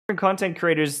content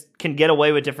creators can get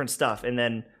away with different stuff. And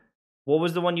then, what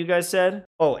was the one you guys said?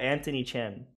 Oh, Anthony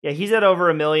Chen. Yeah, he's at over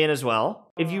 1 million as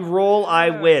well. If you roll, I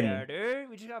win.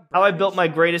 How I built my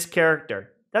greatest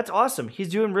character. That's awesome. He's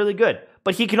doing really good.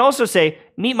 But he can also say,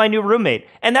 meet my new roommate.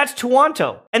 And that's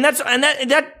Toronto. And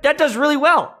that does really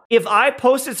well. If I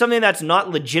posted something that's not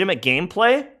legitimate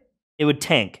gameplay, it would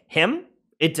tank. Him,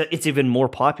 it's even more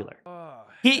popular.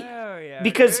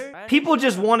 Because people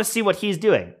just want to see what he's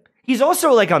doing. He's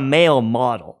also like a male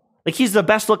model. Like, he's the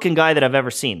best looking guy that I've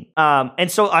ever seen. And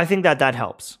so I think that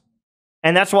helps.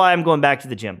 And that's why I'm going back to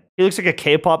the gym. He looks like a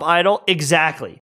K-pop idol. Exactly.